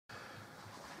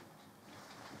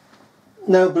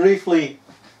Now briefly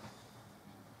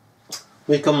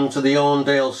we come to the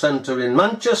Arndale Centre in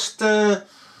Manchester,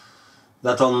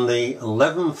 that on the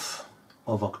 11th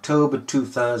of October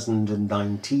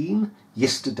 2019,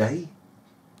 yesterday,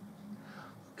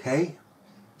 okay,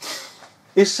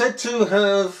 is said to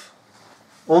have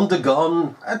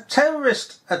undergone a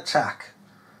terrorist attack.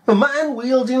 A man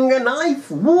wielding a knife,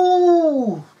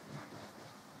 woo!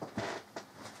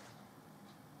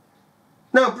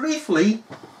 Now briefly,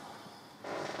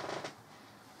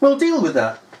 we'll deal with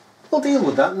that. We'll deal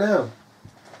with that now.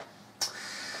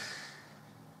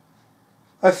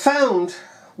 I found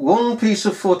one piece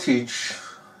of footage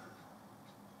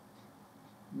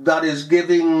that is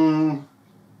giving,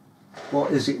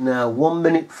 what is it now, 1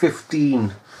 minute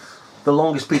 15, the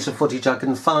longest piece of footage I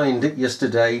can find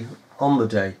yesterday on the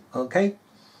day, okay?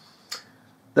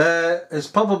 There is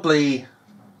probably,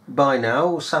 by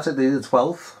now, Saturday the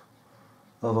 12th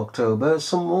of October,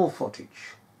 some more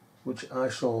footage, which I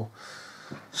shall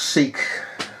seek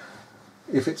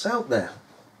if it's out there.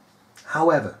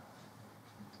 However,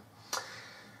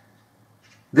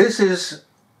 this is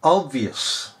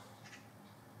obvious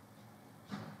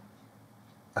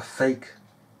a fake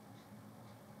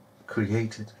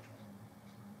created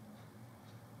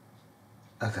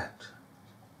event.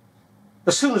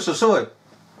 As soon as I saw it,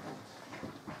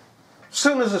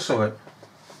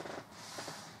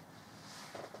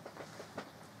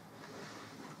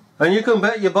 and you can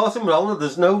bet your bottom dollar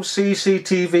there's no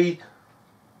CCTV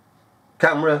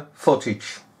camera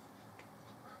footage.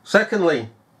 Secondly,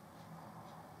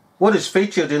 what is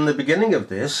featured in the beginning of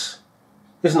this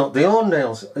is not the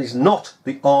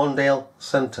Arndale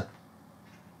Centre,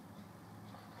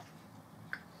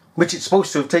 which it's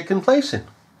supposed to have taken place in.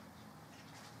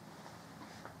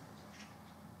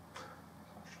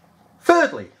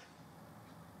 Thirdly,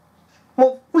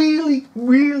 what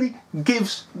really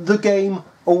gives the game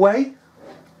away?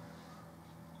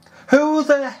 Who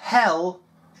the hell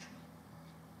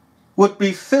would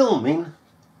be filming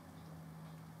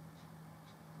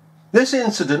this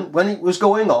incident when it was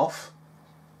going off,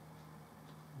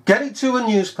 get it to a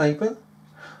newspaper,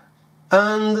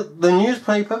 and the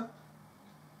newspaper,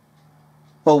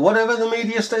 or whatever the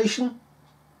media station,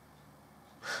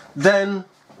 then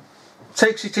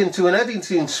takes it into an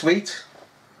editing suite.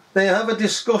 They have a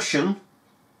discussion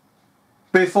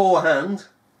beforehand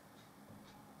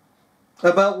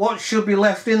about what should be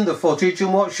left in the footage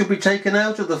and what should be taken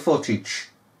out of the footage.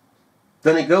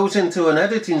 Then it goes into an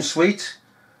editing suite,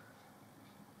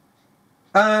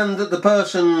 and the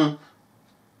person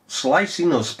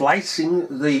slicing or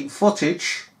splicing the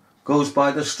footage goes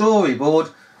by the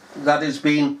storyboard that has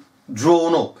been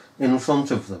drawn up in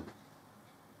front of them.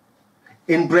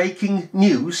 In breaking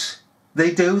news,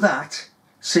 they do that.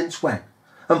 Since when?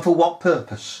 And for what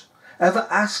purpose? Ever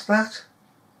ask that?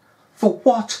 For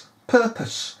what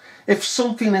purpose? If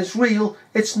something is real,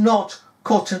 it's not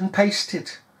cut and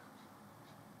pasted.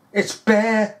 It's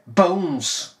bare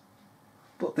bones.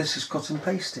 But this is cut and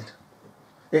pasted.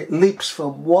 It leaps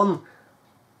from one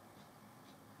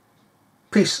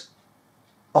piece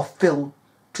of film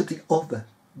to the other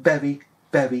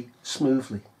very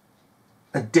smoothly.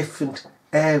 And different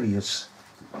areas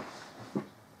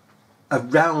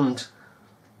around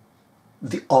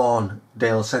the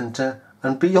Arndale Centre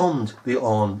and beyond the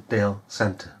Arndale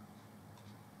Centre.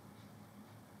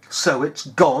 So it's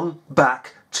gone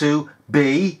back to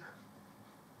be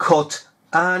cut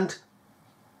and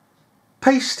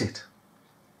pasted.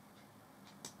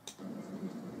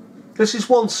 This is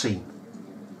one scene.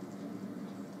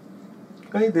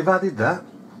 Okay, they've added that.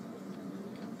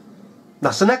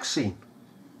 That's the next scene.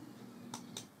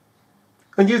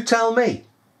 And you tell me,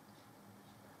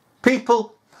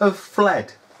 people have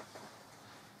fled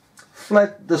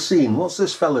the scene. What's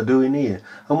this fella doing here?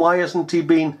 And why hasn't he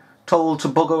been told to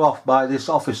bugger off by this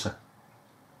officer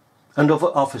and other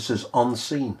officers on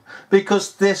scene?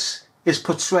 Because this is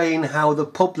portraying how the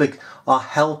public are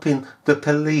helping the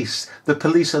police. The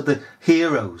police are the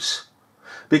heroes.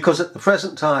 Because at the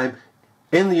present time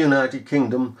in the United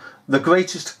Kingdom, the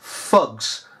greatest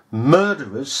thugs,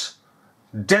 murderers,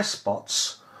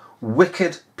 despots,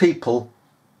 wicked people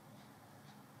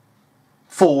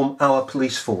form our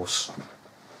police force.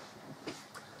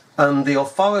 And the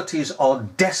authorities are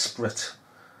desperate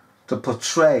to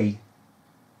portray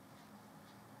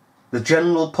the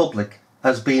general public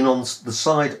as being on the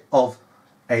side of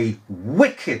a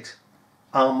wicked,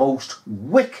 our most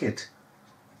wicked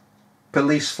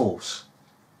police force.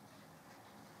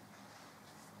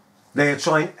 They are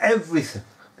trying everything.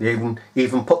 They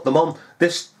even put them on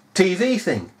this TV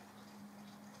thing.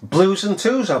 Blues and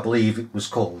Twos, I believe it was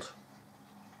called.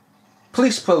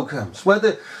 police programmes where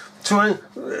they're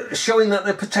showing that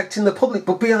they're protecting the public,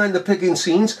 but behind the pigging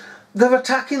scenes they're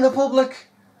attacking the public.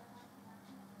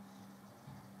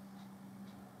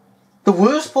 The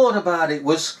worst part about it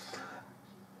was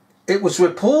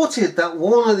reported that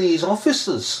one of these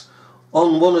officers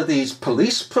on one of these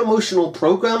police promotional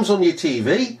programmes on your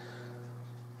TV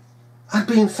had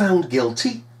been found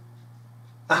guilty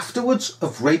afterwards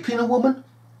of raping a woman.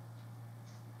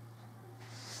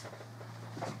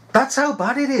 That's how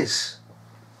bad it is.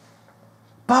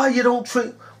 But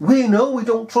we know we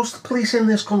don't trust the police in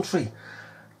this country.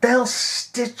 They'll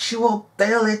stitch you up,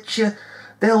 they'll hit you,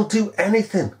 they'll do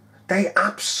anything. They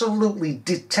absolutely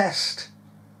detest.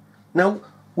 Now,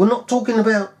 we're not talking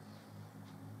about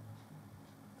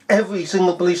every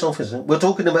single police officer. We're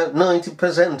talking about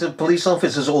 90% of police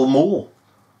officers or more.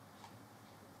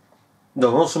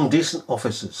 There are some decent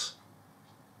officers,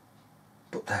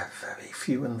 but they're very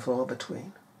few and far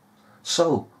between.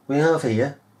 So, we have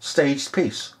here staged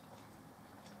peace.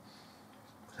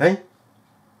 Hey?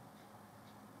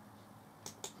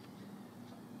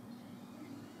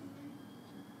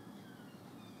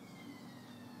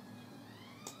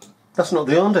 That's not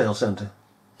the Arndale Centre.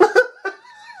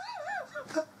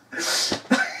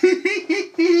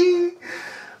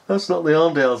 That's not the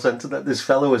Arndale Centre that this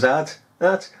fellow was at.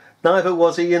 Neither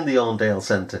was he in the Arndale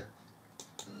Centre.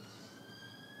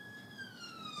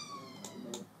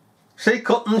 See,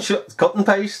 cut and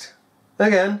paste.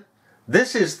 Again,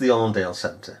 this is the Arndale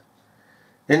Centre.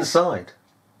 Inside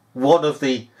one of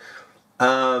the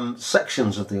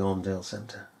sections of the Arndale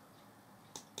Centre.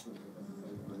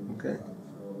 Okay.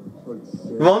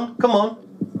 Run, come on.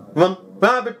 Run,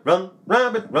 rabbit, run,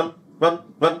 run,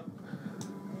 run.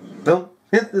 Don't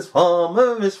hit this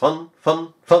farmer is fun.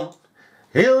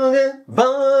 He'll get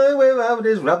by without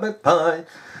his rabbit pie.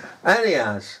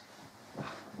 Anyhow,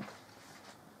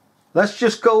 let's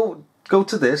just go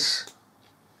to this.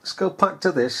 Let's go back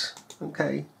to this.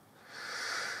 Okay.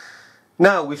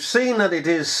 Now, we've seen that it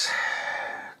is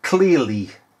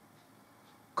clearly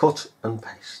cut and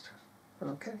paste.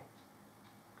 Okay.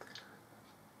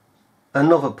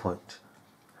 Another point.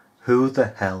 Who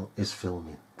the hell is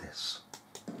filming this?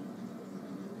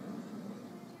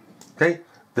 Okay,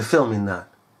 they're filming that.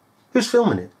 Who's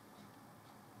filming it?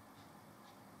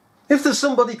 If there's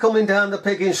somebody coming down the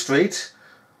pigging street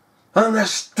and they're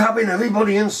stabbing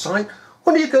everybody in sight,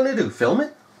 what are you going to do? Film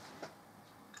it?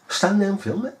 Stand there and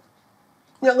film it?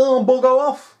 You're going to bugger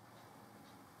off.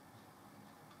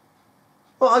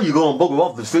 Well, you're going to bugger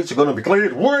off. The streets are going to be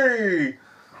cleared. Whee!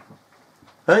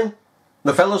 Hey?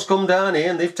 The fellas come down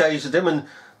here and they've tasered him, and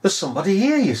there's somebody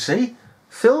here, you see,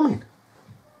 filming.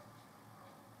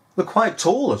 They're quite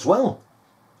tall as well,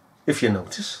 if you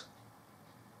notice.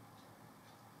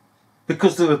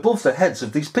 Because they're above the heads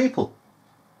of these people.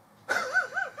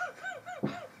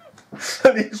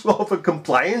 And he's rather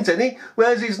compliant, isn't he?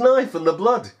 Where's his knife and the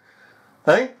blood?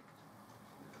 Hey?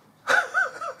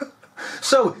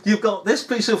 So, you've got this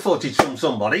piece of footage from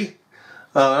somebody,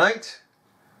 alright?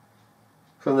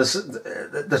 From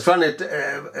they're trying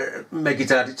to make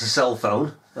it out it's a cell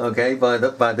phone, okay, by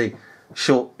the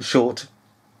short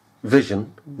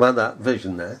vision, by that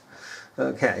vision there,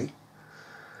 okay.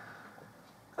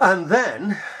 And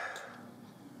then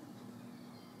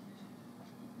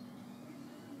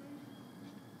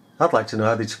I'd like to know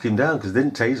how they took him down, because they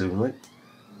didn't tase him, right?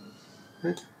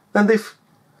 And they've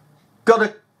got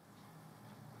a...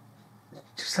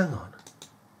 Just hang on.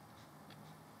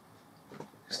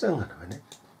 Just hang on a minute.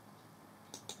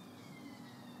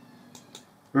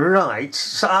 Right,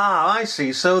 so, I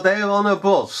see, so they're on a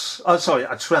bus. Oh, sorry,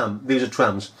 a tram. These are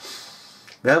trams.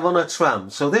 They're on a tram.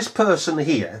 So this person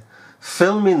here,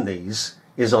 filming these,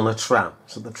 is on a tram.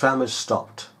 So the tram has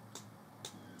stopped.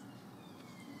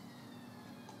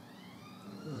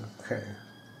 Okay.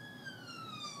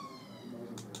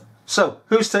 So,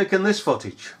 who's taken this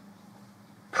footage?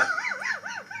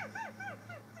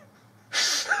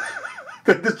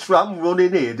 Did the tram run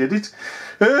in here, did it?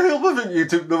 I think you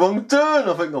took the wrong turn.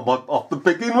 I think I'm off the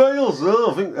pigging rails.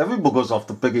 Oh, I think every bugger's off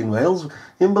the pigging rails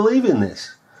in believing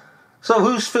this. So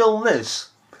who's filmed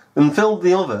this and filmed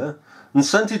the other and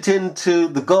sent it in to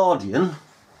the Guardian?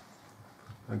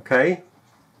 Okay.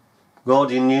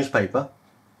 Guardian newspaper.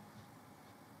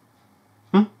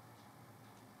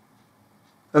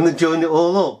 And they joined it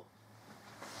all up.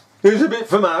 Here's a bit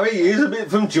from Harry, here's a bit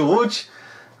from George.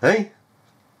 Hey?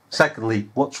 Secondly,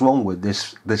 what's wrong with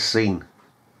this scene?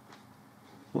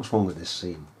 What's wrong with this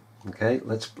scene? Okay,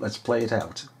 let's play it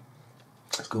out.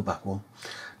 Let's go back one.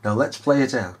 Now let's play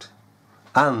it out.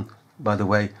 And by the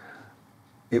way,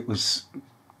 it looks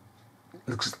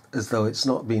as though it's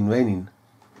not been raining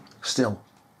Still.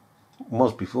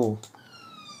 Was before.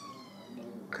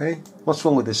 Okay, what's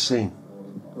wrong with this scene?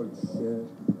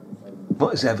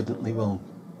 What is evidently wrong?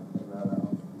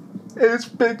 It's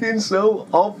freaking so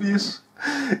obvious.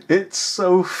 It's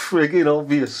so friggin'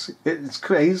 obvious. It's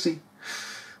crazy.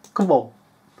 Come on.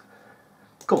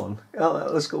 Come on.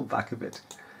 Let's go back a bit.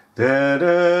 Da,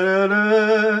 da,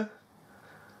 da, da.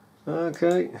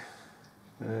 Okay.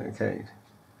 Okay.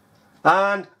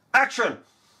 And action!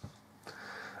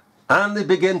 And they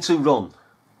begin to run.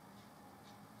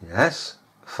 Yes,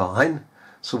 fine.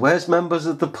 So where's members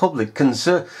of the public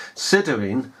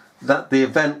considering that the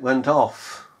event went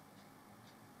off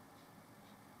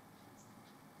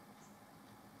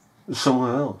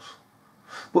somewhere else?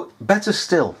 But better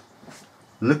still,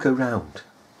 look around.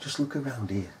 Just look around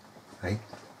here. Hey?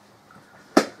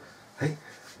 Hey?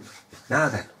 Now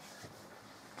then.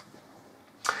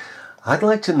 I'd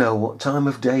like to know what time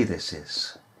of day this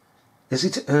is. Is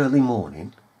it early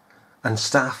morning and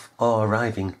staff are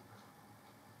arriving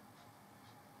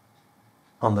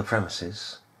on the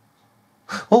premises?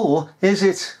 Or is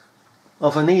it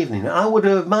of an evening? I would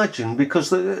imagine, because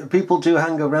the people do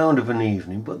hang around of an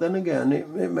evening, but then again it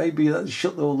may be that they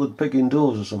shut all the pigging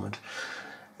doors or something.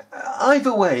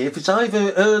 Either way, if it's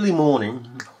either early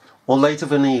morning or late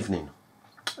of an evening,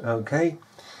 okay?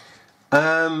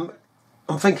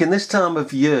 I'm thinking this time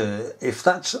of year, if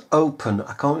that's open,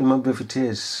 I can't remember if it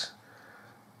is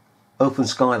open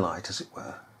skylight, as it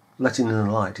were, letting in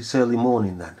the light, it's early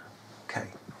morning then. Okay.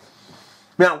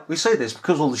 Now, we say this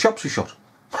because all the shops are shut.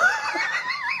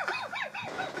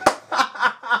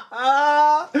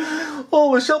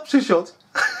 All the shops are shut.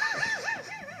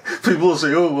 People will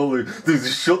say, oh, well, they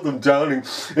shut them down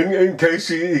in case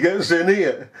he gets in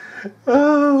here.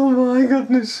 Oh, my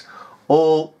goodness.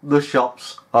 All the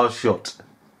shops are shut.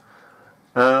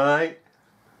 Alright?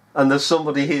 And there's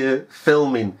somebody here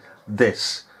filming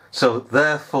this. So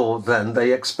therefore then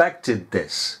they expected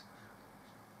this.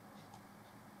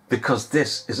 Because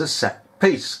this is a set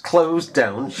piece. Closed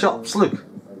down shops. Look.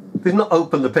 They've not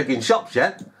opened the pigging shops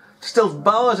yet. Still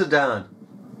bars are down.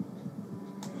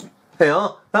 Here you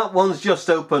are. That one's just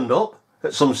opened up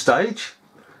at some stage.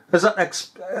 There's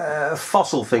that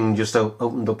fossil thing just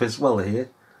opened up as well here.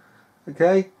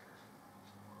 Okay.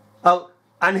 Oh,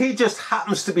 and he just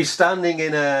happens to be standing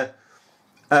in a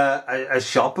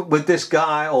shop with this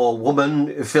guy or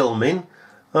woman filming.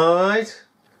 All right.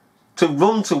 To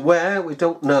run to where, we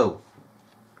don't know.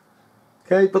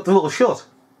 Okay, but they're all shut.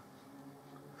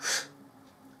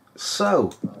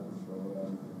 So,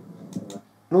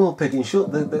 no pigging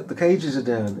shut. The cages are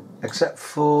down, except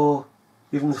for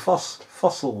even the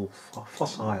fossil.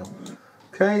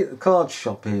 Okay, the card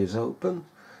shop here is open.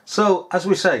 So, as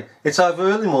we say, it's either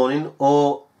early morning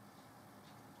or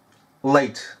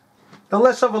late. Now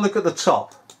let's have a look at the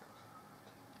top.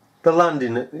 The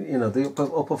landing, you know, the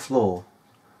upper floor.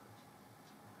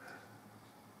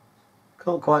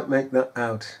 Can't quite make that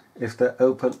out if they're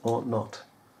open or not.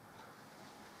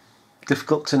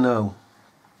 Difficult to know.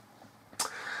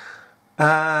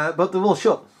 But they're all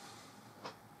shut.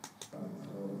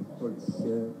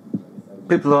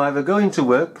 People are either going to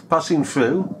work, passing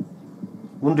through,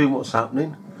 wondering what's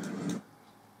happening,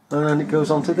 and then it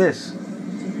goes on to this.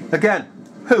 Again,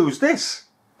 who's this?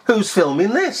 Who's filming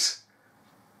this?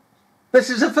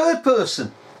 This is a third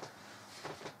person.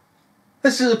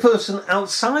 This is a person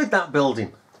outside that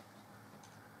building.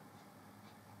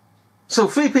 So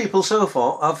 3 people so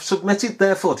far have submitted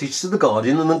their footage to The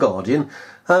Guardian, and The Guardian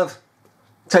have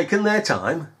taken their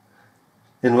time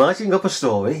in writing up a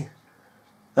story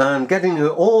and getting it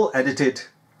all edited.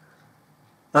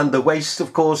 And the waste,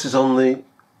 of course, is on the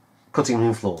cutting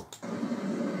room floor.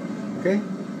 Okay?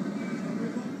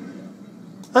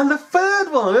 And the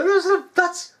third one,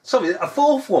 a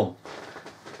fourth one.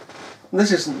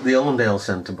 This isn't the Arndale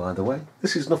Centre, by the way.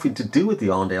 This is nothing to do with the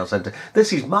Arndale Centre.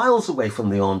 This is miles away from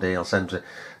the Arndale Centre,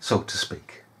 so to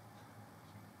speak.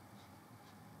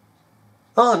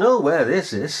 I know where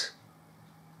this is.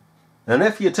 And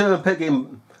if you turn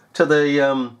pigging to the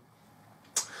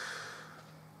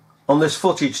on this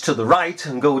footage to the right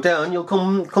and go down, you'll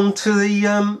come to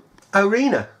the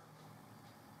arena,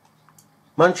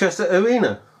 Manchester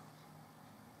Arena.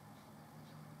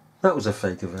 That was a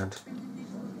fake event.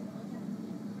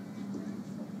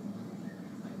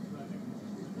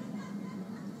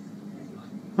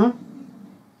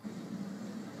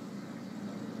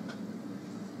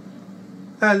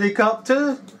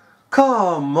 Helicopter?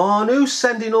 Come on, who's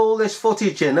sending all this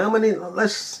footage in? How many? Let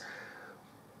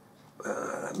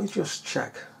me just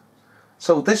check.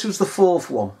 So this was the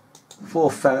fourth one.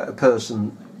 Fourth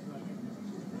person.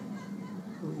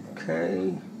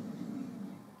 Okay.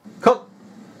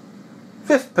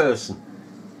 fifth person,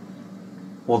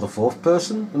 or the fourth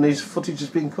person, and his footage has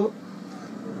been cut.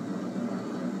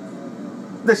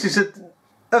 This is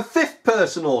a fifth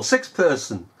person or sixth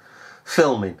person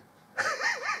filming.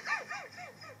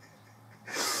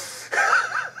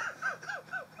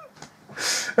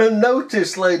 And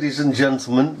notice, ladies and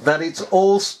gentlemen, that it's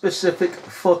all specific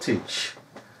footage.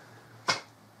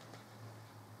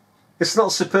 It's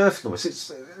not superfluous.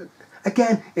 It's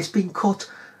again, it's been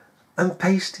cut and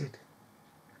pasted.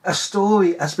 A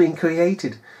story has been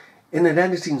created in an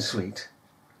editing suite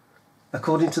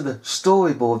according to the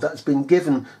storyboard that's been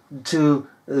given to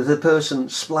the person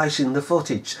splicing the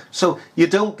footage. So you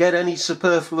don't get any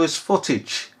superfluous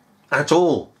footage at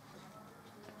all,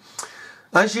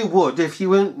 as you would if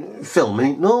you weren't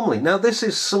filming it normally. Now this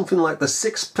is something like the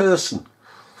sixth person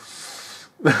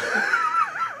to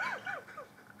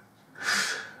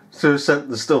have sent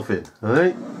the stuff in,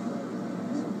 alright?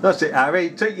 That's it,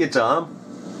 Harry, take your time.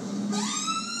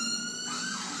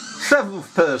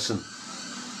 Seventh person.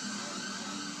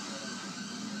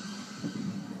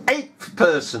 Eighth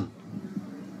person.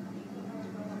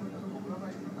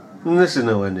 And this is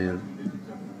nowhere near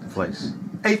the place.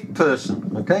 Eighth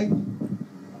person, okay?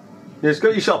 You've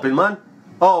got your shopping, man.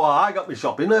 Oh, I got my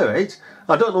shopping, alright.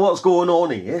 I don't know what's going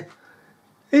on here.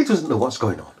 He doesn't know what's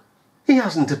going on. He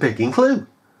hasn't a picking clue.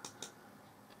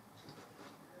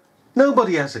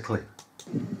 Nobody has a clue.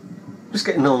 Just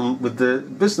getting on with the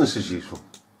business as usual.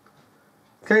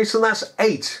 Okay, so that's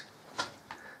 8.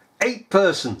 8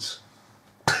 persons.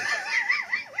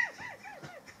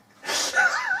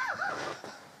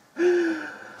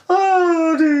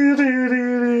 Oh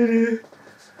dear.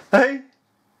 Hey?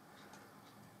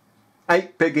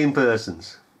 8 pigging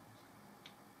persons.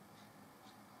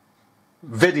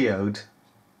 Videoed.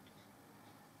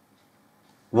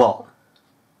 What?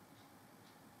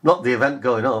 Not the event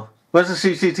going off. Where's the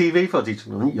CCTV footage?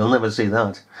 You'll never see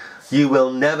that. You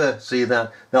will never see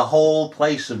that. The whole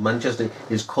place of Manchester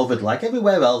is covered, like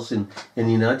everywhere else in the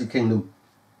United Kingdom,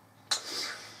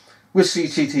 with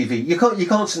CCTV. You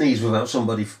can't sneeze without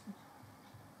somebody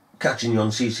catching you on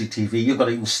CCTV. You've got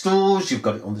it in stores, you've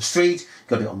got it on the street, you've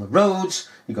got it on the roads,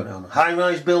 you've got it on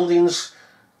high-rise buildings.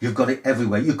 You've got it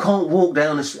everywhere. You can't walk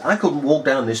down this. I couldn't walk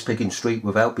down this picking street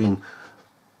without being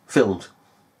filmed.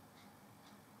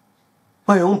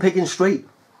 My own picking street.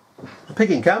 A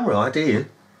picking camera, I tell you.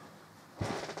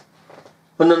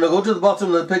 And then I go to the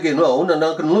bottom of the picking road and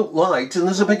I can look right and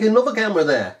there's a picking another camera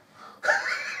there.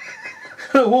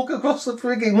 I walk across the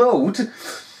frigging road,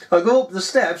 I go up the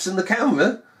steps and the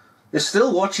camera is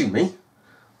still watching me.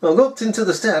 I go up into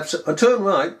the steps, I turn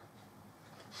right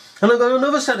and I've got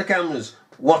another set of cameras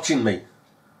watching me.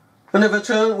 And if I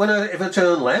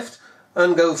turn left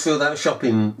and go through that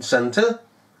shopping centre,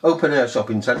 open air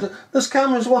shopping centre, there's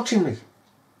cameras watching me.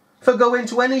 If I go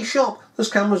into any shop,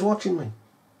 there's cameras watching me.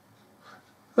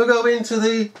 If I go into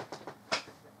the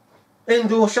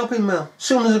indoor shopping mall, as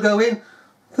soon as I go in,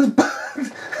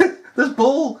 there's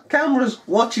ball cameras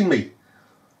watching me.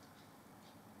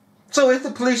 So if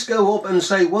the police go up and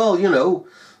say, well, you know,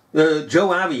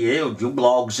 Joe Harry here, Joe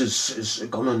Blogs, is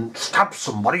gone and stabbed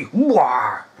somebody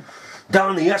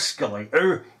down the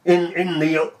escalator in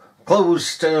the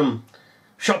closed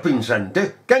shopping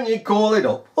centre, can you call it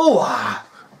up?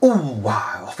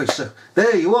 Officer,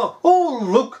 there you are. Oh,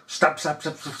 look, stab.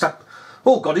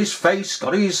 Oh, got his face,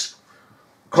 got his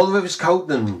colour of his coat,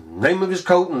 the name of his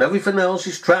coat and everything else,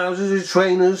 his trousers, his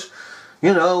trainers,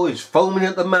 you know, he's foaming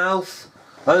at the mouth,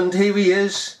 and here he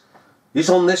is. He's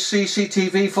on this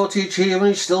CCTV footage here and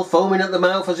he's still foaming at the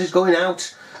mouth as he's going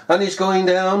out, and he's going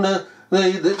down the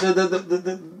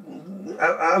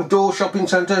outdoor shopping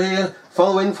centre here,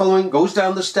 following, goes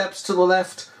down the steps to the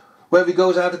left, where he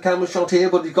goes out of camera shot here,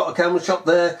 but he's got a camera shot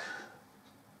there.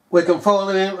 We can follow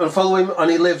him,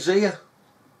 and he lives here.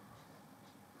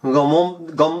 They've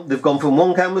gone from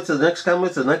one camera to the next camera,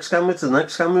 to the next camera, to the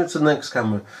next camera, to the next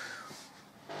camera.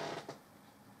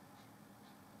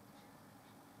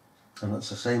 And that's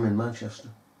the same in Manchester.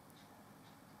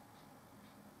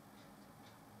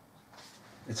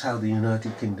 It's how the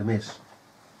United Kingdom is.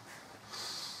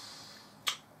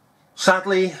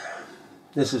 Sadly,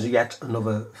 this is yet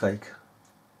another fake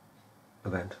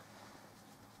event.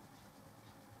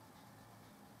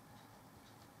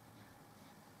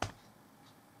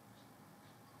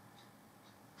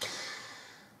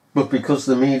 But because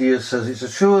the media says it's a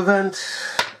true event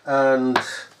and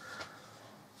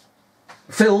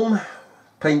film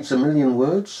paints 1,000,000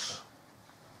 words,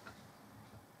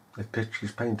 if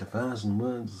pictures paint 1,000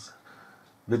 words,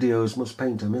 videos must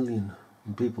paint 1,000,000.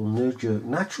 And people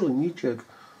naturally knee-jerk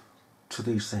to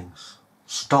these things.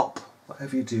 Stop.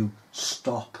 Whatever you do,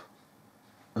 stop.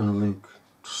 and Luke,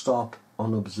 stop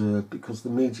unobserved, because the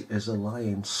media is a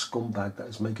lying scumbag that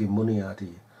is making money out of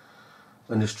you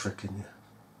and is tricking you.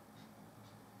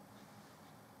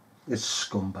 It's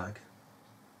scumbag.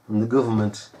 And the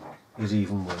government is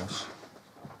even worse.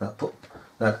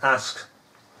 That ask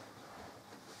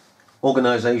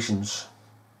organisations,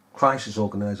 crisis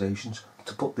organisations,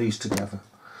 to put these together.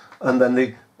 And then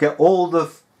they get all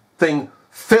the thing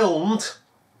filmed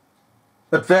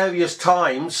at various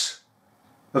times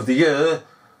of the year,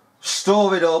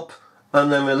 store it up,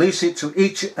 and then release it to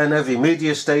each and every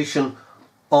media station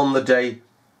on the day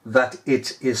that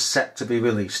it is set to be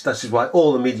released. That is why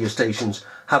all the media stations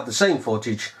have the same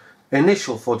footage,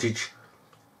 initial footage,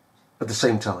 at the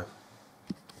same time.